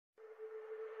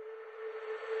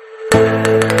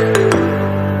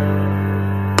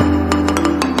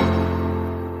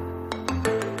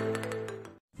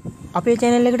අපේ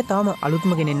channel එකට තාම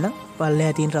අලුත්ම කෙනෙක් නම්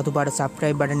පල්ලෙහා තියෙන රතු පාට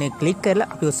subscribe button එක click කරලා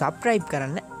අපිව subscribe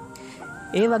කරන්න.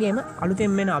 ඒ වගේම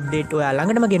අලුතෙන් එන update ඔයා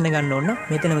ළඟටම ගෙන්න ගන්න ඕන නම්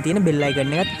මෙතනම තියෙන bell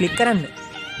icon එකත් click කරන්න.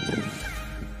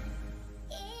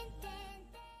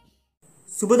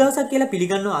 සුබ දවසක් කියලා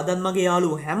පිළිගන්නවා අදත් මගේ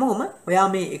යාළුවෝ හැමෝම. ඔයා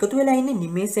මේ එකතු වෙලා ඉන්නේ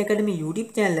Nimesh Academy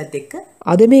YouTube channel එකත් එක්ක.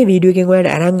 අද මේ වීඩියෝ එකෙන්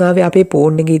ඔයාලට අරන් ආවේ අපේ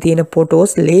phone එකේ තියෙන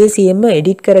photos ලේසියෙන්ම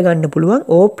edit කරගන්න පුළුවන්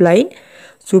offline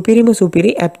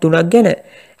සුපිරි app තුනක් ගැන.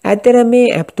 ඇත්තටම මේ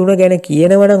app තුන ගැන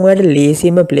කියනවා නම් ඔයාලට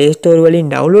ලේසියෙන්ම Play Store වලින්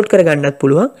download කරගන්නත්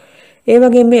පුළුවන්. ඒ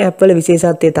වගේම මේ app වල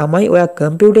විශේෂත්වය තමයි ඔයා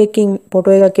computer එකකින්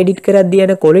photo එකක් edit කරද්දී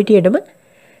යන quality එකටම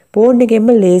phone එකෙන්ම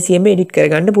ලේසියෙන්ම edit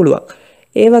කරගන්න පුළුවන්.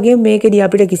 ඒ වගේම මේකෙදී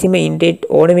අපිට කිසිම internet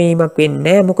ඕන වීමක් වෙන්නේ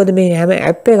නැහැ. මොකද මේ හැම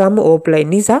app එකක්ම offline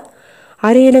නිසා.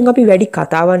 හරියනම් අපි වැඩි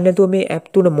කතාවක් නැතුව මේ app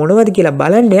තුන මොනවද කියලා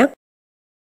බලන්න යන්න.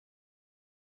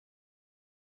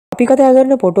 අපි කතා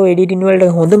කරන photo editing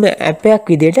වලට හොඳම app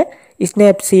එකක් විදිහට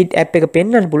SNAPSEED app එක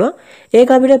පෙන්වන්න පුළුවන්.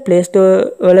 ඒක අපිට Play Store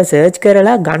වල search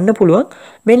කරලා ගන්න පුළුවන්.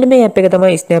 මෙන්න මේ app එක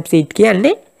තමයි SNAPSEED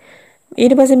කියන්නේ.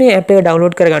 ඊට පස්සේ මේ app එක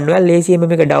download කරගන්න ඔයාලා ලේසියෙන්ම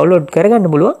මේක download කරගන්න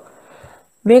පුළුවන්.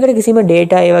 මේකට කිසිම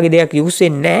data ඒ වගේ දෙයක් use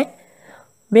වෙන්නේ නැහැ.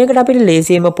 මේකට අපිට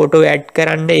ලේසියෙන්ම photo add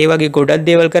කරන්න ඒ වගේ ගොඩක්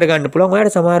දේවල් කරගන්න පුළුවන්.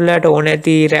 ඔයාලට සමහර වෙලාවට ඕන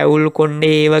ඇති රැවුල්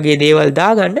කොණ්ඩේ ඒ වගේ දේවල්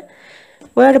දාගන්න.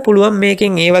 ඔයාලට පුළුවන්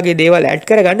මේකෙන් ඒ වගේ දේවල් add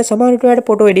කරගන්න. සමහර විට ඔයාලට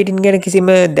photo editing ගැන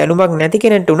කිසිම දැනුමක් නැති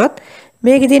කෙනෙක්ට උනත්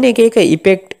මේකේ තියෙන එක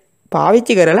effect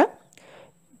පාවිච්චි කරලා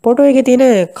photo එකේ තියෙන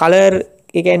color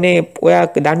ඒ කියන්නේ ඔයා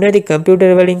දන්න ඇති computer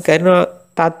වලින් කරන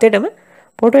තත්ත්වෙටම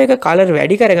photo එක color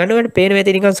වැඩි කරගන්න. ඔයාලට පේන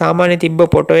වෙති නිකන් සාමාන්‍ය තිබ්බ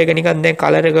photo එක නිකන් දැන්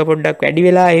color එක පොඩ්ඩක් වැඩි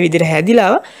වෙලා ඒ විදිහට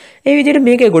හැදිලා ඒ විදිහට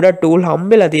මේකේ ගොඩක් tool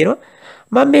හම්බෙලා තියෙනවා.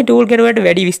 මම මේ tool ගැන ඔයාලට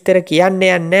වැඩි විස්තර කියන්න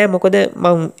යන්නේ නැහැ. මොකද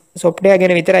මම software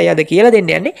ගැන විතරයි අද කියලා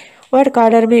දෙන්න යන්නේ. ඔයාලට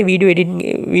කාට හරි මේ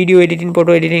video editing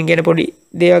photo editing ගැන පොඩි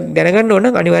දේවල් දැනගන්න ඕන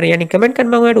නම් අනිවාර්යයෙන් comment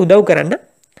කරන්න මම ඔයාලට උදව් කරන්න.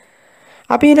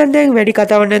 අපි එහෙනම් දැන් වැඩි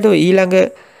කතාවක් නැතුව ඊළඟ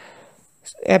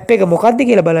app එක මොකක්ද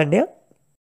කියලා බලන්න යා.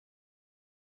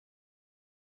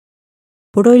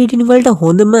 photo editing වලට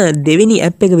හොඳම දෙවෙනි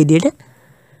app එක විදිහට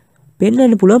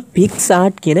පෙන්වන්න පුළුවන්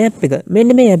PICSART කියන app එක.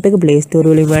 මෙන්න මේ app එක Play Store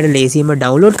වලින් ඔයාලට ලේසියෙන්ම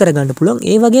download කරගන්න පුළුවන්.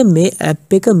 ඒ වගේම මේ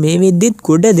app එක මේ වෙද්දිත්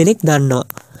ගොඩ දෙනෙක් දන්නවා.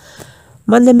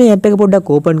 මම දැන් මේ app එක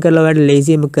පොඩ්ඩක් open කරලා ඔයාලට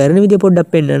ලේසියෙන්ම කරන විදිය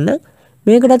පොඩ්ඩක් පෙන්වන්න.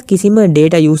 මේකටත් කිසිම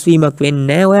data use වීමක් වෙන්නේ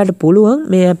නැහැ. ඔයාලට පුළුවන්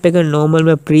මේ app එක normal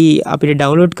free අපිට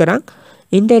download කරන්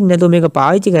internet නැතුව මේක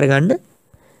පාවිච්චි කරගන්න.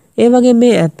 ඒ වගේම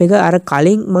මේ app එක අර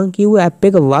කලින් මම කිව්ව app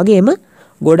එක වගේම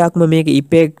ගොඩක්ම මේක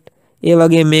effect ඒ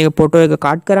වගේ මේක photo එක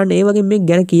cut කරන්න ඒ වගේ මේක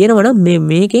ගැන කියනවා නම්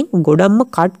මේකෙන් ගොඩක්ම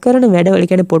cut කරන වැඩවල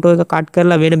කියන්නේ photo එක cut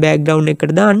කරලා වෙන background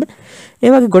එකකට දාන්න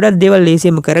ඒ වගේ ගොඩක් දේවල්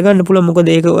ලේසියෙන්ම කරගන්න පුළුවන්.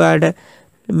 මොකද ඒක ඔයාලට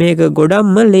මේක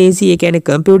ගොඩක්ම ලේසි. ඒ කියන්නේ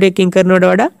computer එකකින් කරනවට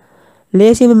වඩා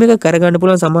ලේසියෙන්ම මේක කරගන්න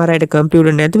පුළුවන්. සමහර අයට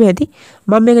computer නැතුව ඇති.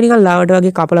 මම මේක නිකන් ලාවට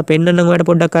වගේ කපලා පෙන්නන්නම් ඔයාලට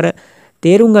පොඩ්ඩක් අර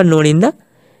තේරුම් ගන්න ඕනින්ද.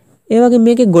 ඒ වගේ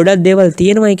මේකේ ගොඩක් දේවල්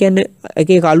තියෙනවා. ඒ කියන්නේ එක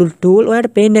එක අලුත් tool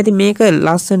ඔයාලට පේන්නේ නැති මේක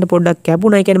ලස්සනට පොඩ්ඩක්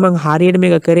කැපුණා. ඒ කියන්නේ මම හරියට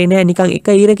මේක කරේ නෑ. නිකන් එක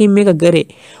ඉරකින් මේක කරේ.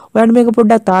 ඔයාලට මේක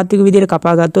පොඩ්ඩක් තාත්වික විදිහට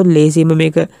කපා ගත්තොත් ලේසියෙන්ම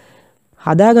මේක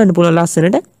හදා ගන්න පුළුවන්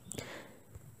ලස්සනට.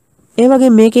 ඒ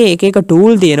වගේ මේකේ එක එක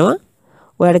tool තියෙනවා.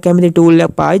 ඔයාලට කැමති tool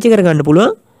එකක් පාවිච්චි කරගන්න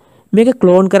පුළුවන්. මේක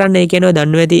clone කරන්න ඒ කියනවා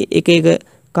දන්නවා ඇති එක එක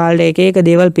කාලේ එක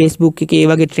දේවල් Facebook එකේ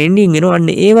ඒ වගේ trending වෙනවා. අන්න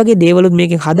ඒ වගේ දේවලුත්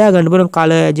මේකෙන් හදා ගන්න පුළුවන්.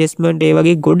 color adjustment ඒ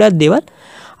වගේ ගොඩක් දේවල්.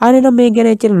 අනේ නම් මේ ගැන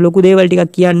එච්චර ලොකු දේවල්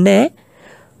ටිකක් කියන්නේ නැහැ.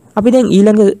 අපි දැන්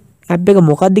ඊළඟ app එක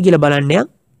මොකක්ද කියලා බලන්න යන්න.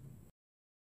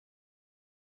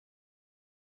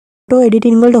 photo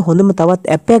editing වලට හොඳම තවත්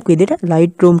app එකක් විදිහට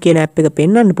LIGHTROOM කියන app එක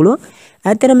පෙන්වන්න පුළුවන්.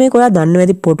 ඇත්තට මේක ඔයා දන්නවා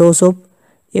ඇති Photoshop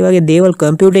ඒ වගේ දේවල්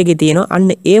computer එකේ තියෙනවා. අන්න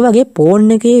ඒ වගේ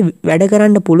phone එකේ වැඩ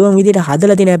කරන්න පුළුවන් විදිහට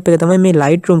හදලා තියෙන app එක තමයි මේ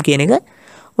LIGHTROOM කියන එක.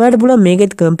 ඔයාලට පුළුවන්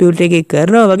මේකෙත් computer එකේ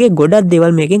කරනවා වගේ ගොඩක්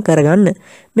දේවල් මේකෙන් කරගන්න.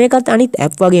 මේකත් අනිත්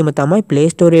app වගේම තමයි Play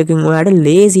Store එකකින් ඔයාලට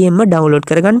ලේසියෙන්ම download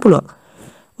කරගන්න පුළුවන්.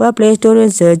 ඔයා Play Store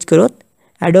එකෙන් search කරොත්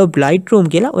ADOBE LIGHTROOM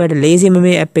කියලා ඔයාලට ලේසියෙන්ම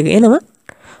මේ app එක එනවා.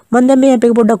 මම දැන් මේ app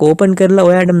එක පොඩ්ඩක් open කරලා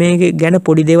ඔයාලට මේක ගැන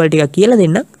පොඩි දේවල් ටිකක් කියලා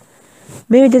දෙන්නම්.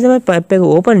 මේ විදිහට තමයි app එක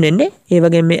open වෙන්නේ. ඒ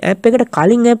වගේම මේ app එකට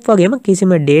කලින් app වගේම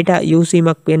කිසිම data use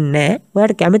වීමක් වෙන්නේ නැහැ.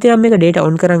 ඔයාලට කැමති නම් මේක data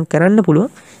on කරන්න පුළුවන්.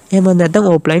 එහෙම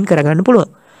නැත්නම් offline කරගන්න පුළුවන්.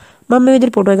 මම මේ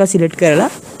විදිහට ෆොටෝ එකක් සිලෙක්ට් කරලා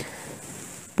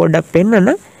පොඩ්ඩක් පෙන්නන්න.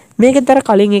 මේකෙත් අර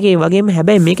කලින් එකේ වගේම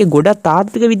හැබැයි මේකේ ගොඩක්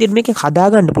තාත්වික විදිහට මේකෙන් හදා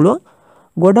ගන්න පුළුවන්.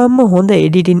 ගොඩක්ම හොඳ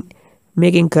එඩිටින්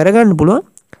මේකෙන් කරගන්න පුළුවන්.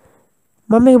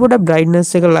 මම මේක පොඩ්ඩක්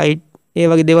brightness එක light ඒ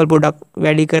වගේ දේවල් පොඩ්ඩක්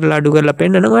වැඩි කරලා අඩු කරලා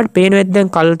පෙන්නනවා. ඔයාලට පේනවා ඇති දැන්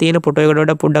කල් තියෙන ෆොටෝ එකට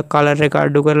වඩා පොඩ්ඩක් කලර් එක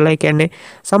අඩු කරලා. ඒ කියන්නේ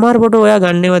සමහර ෆොටෝ ඔයා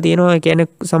ගන්නේවා තියෙනවා. ඒ කියන්නේ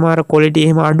සමහර quality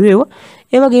එහෙම අඩු ඒවා.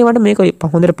 ඒ වගේ ඒවට මේක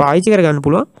හොඳට පාවිච්චි කරගන්න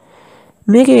පුළුවන්.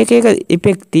 මේකේ එක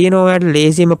effect තියෙනවා. ඔයාලට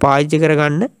ලේසියෙන්ම පාවිච්චි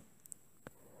කරගන්න.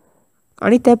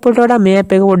 අනිත් app වලට වඩා මේ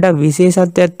app එක පොඩ්ඩක්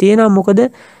විශේෂත්වයක් තියෙනවා. මොකද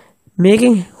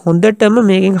මේකෙන් හොඳටම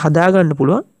මේකෙන් හදා ගන්න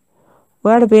පුළුවන්.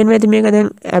 ඔයාලට පේනවා ඇති මේක දැන්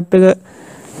ඇප් එක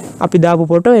අපි දාපු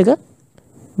ෆොටෝ එක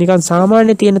නිකන්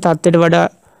සාමාන්‍ය තියෙන තත්ත්වයට වඩා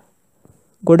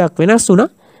ගොඩක් වෙනස් වුණා.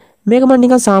 මේක මම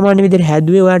නිකන් සාමාන්‍ය විදිහට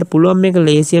හැදුවේ. ඔයාලට පුළුවන් මේක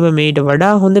ලේසියෙම මේට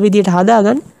වඩා හොඳ විදිහට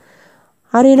හදාගන්න.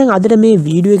 හරි එහෙනම් අදට මේ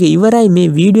වීඩියෝ එක ඉවරයි. මේ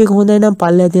වීඩියෝ එක හොඳයි නම්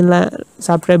පල්ලෙහා තියෙන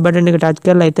subscribe button එක touch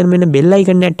කරලා එතන මෙන්න bell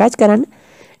icon එක touch කරන්න.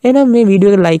 එහෙනම් මේ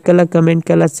වීඩියෝ එක like කරලා comment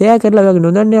කරලා share කරලා ඔයාගේ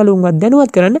නොදන්න යාළුවන්වත්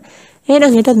දැනුවත් කරන්න.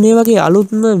 එහෙනම් හෙටත් මේ වගේ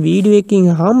අලුත්ම වීඩියෝ එකකින්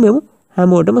හම්බෙමු.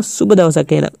 හැමෝටම සුබ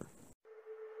දවසක් එහෙනම්.